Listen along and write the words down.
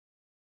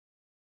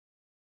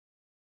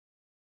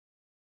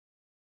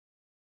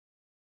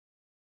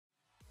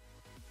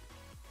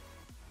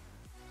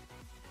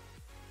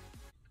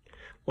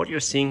What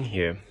you're seeing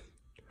here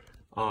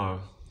are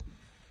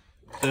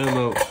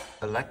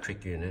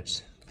thermoelectric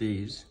units,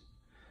 these,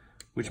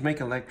 which make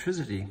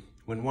electricity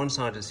when one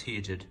side is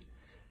heated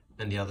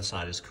and the other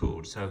side is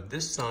cooled. So if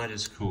this side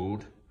is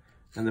cooled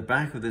and the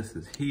back of this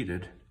is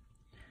heated,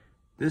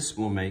 this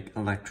will make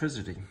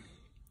electricity.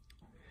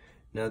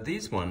 Now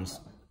these ones,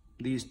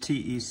 these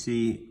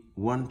TEC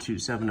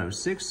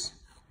 12706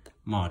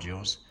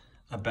 modules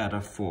are better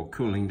for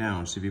cooling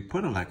down. So if you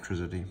put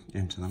electricity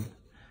into them,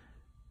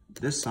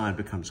 this side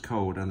becomes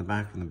cold and the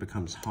back of them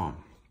becomes hot.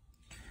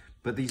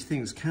 But these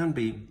things can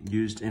be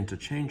used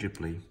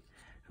interchangeably,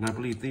 and I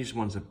believe these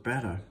ones are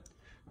better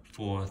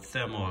for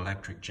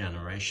thermoelectric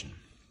generation.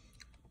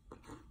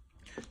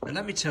 Now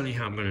let me tell you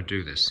how I'm going to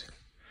do this.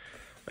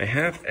 I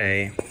have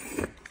a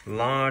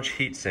large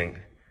heatsink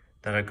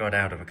that I got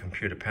out of a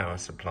computer power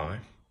supply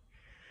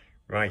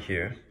right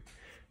here,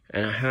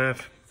 and I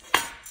have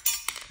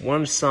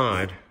one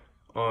side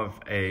of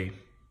a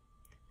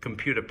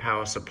computer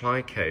power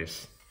supply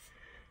case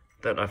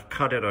that I've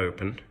cut it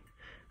open,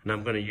 and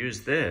I'm going to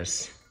use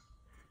this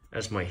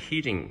as my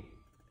heating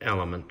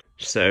element.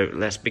 So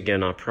let's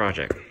begin our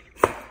project.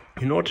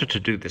 In order to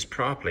do this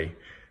properly,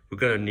 we're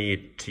going to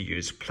need to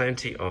use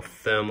plenty of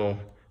thermal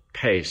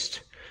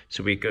paste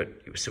so we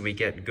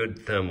get good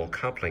thermal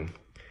coupling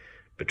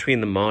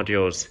between the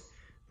modules,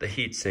 the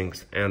heat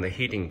sinks, and the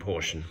heating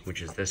portion,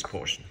 which is this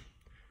portion.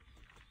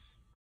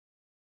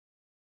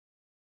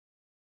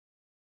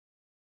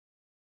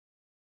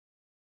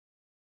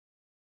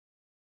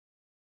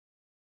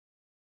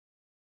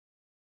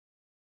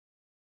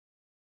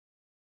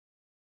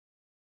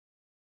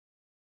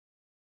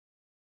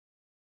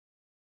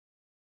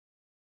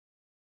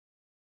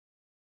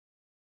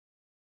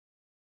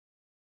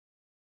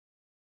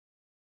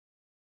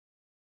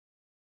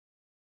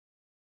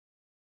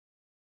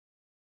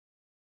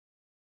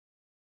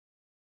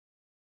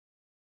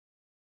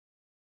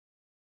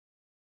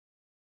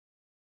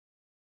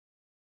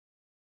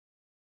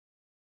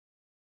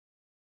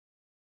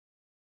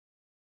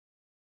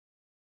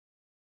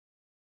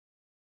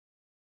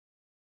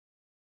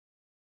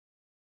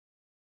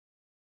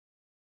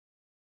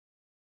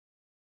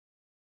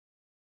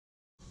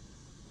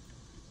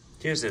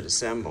 Here's it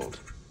assembled.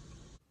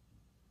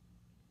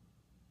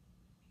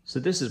 So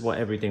this is what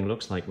everything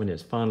looks like when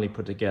it's finally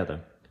put together.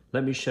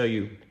 Let me show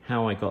you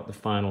how I got the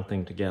final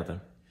thing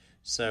together.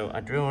 So I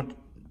drilled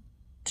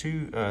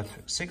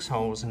 6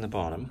 holes in the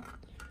bottom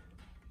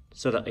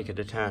so that I could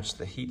attach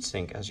the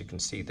heatsink, as you can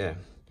see there.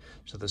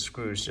 So the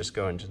screws just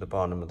go into the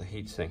bottom of the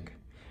heatsink.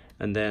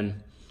 And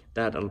then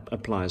that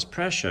applies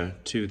pressure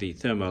to the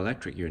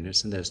thermoelectric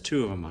units, and there's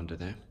 2 of them under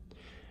there,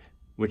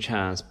 which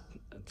has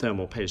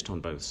thermal paste on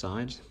both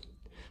sides.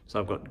 So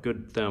I've got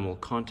good thermal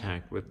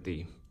contact with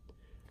the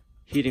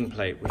heating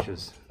plate, which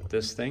is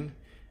this thing,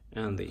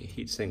 and the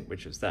heatsink,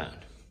 which is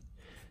that.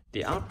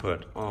 The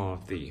output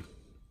of the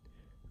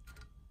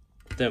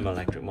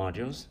thermoelectric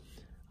modules,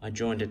 I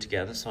joined it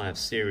together, so I have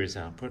series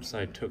outputs. So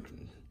I took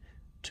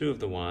 2 of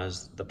the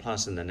wires, the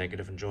plus and the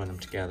negative, and joined them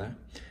together.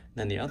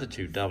 Then the other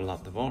 2 double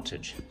up the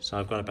voltage. So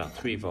I've got about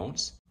 3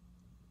 volts.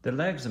 The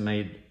legs are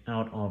made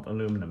out of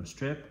aluminum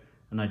strip,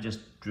 and I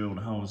just drilled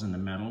holes in the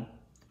metal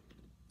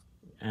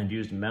and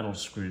used metal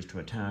screws to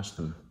attach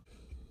them.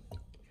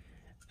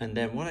 And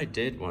then what I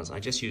did was I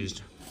just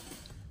used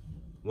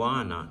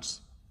wire nuts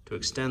to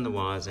extend the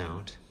wires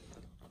out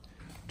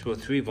to a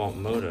 3-volt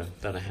motor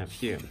that I have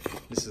here.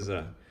 This is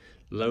a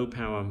low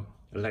power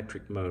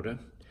electric motor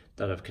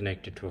that I've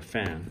connected to a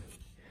fan.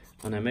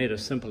 And I made a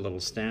simple little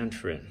stand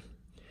for it,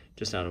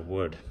 just out of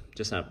wood,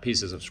 just out of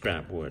pieces of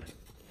scrap wood,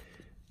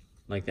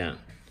 like that.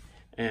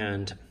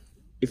 And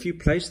if you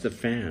place the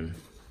fan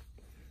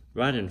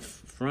right in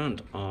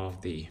front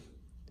of the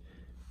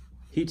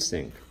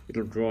heatsink,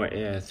 it'll draw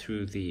air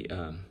through the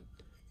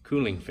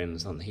cooling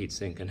fins on the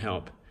heatsink and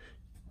help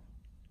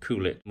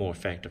cool it more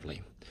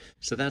effectively.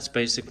 So that's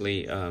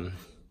basically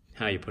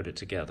how you put it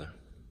together.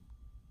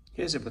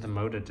 Here's it with the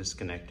motor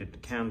disconnected, the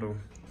candle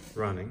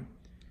running,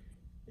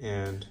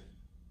 and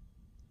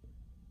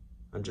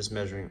I'm just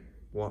measuring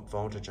what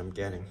voltage I'm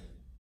getting.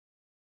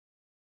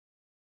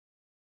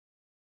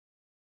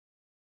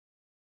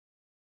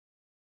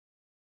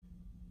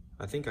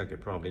 I think I could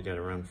probably get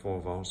around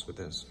 4 volts with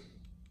this,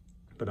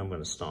 but I'm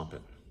going to stop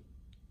it.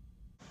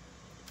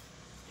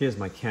 Here's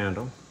my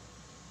candle.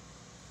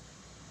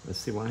 Let's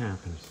see what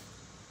happens.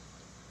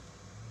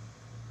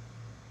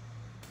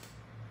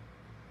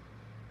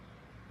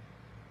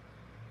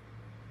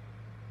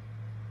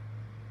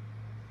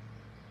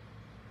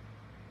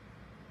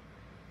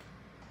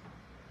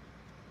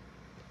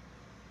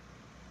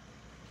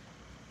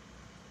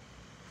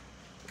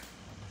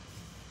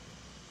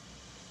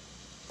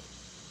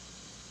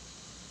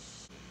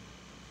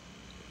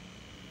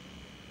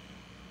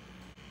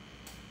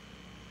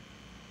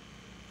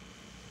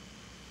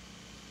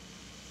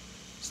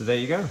 So there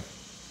you go.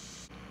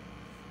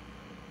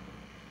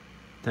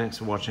 Thanks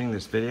for watching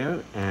this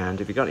video,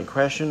 and if you've got any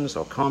questions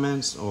or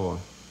comments, or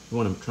you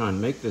want to try and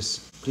make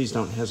this, please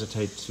don't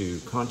hesitate to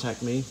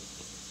contact me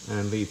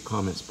and leave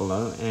comments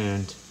below.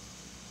 And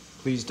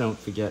Please don't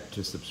forget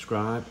to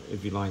subscribe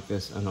if you like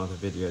this and other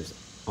videos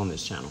on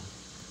this channel.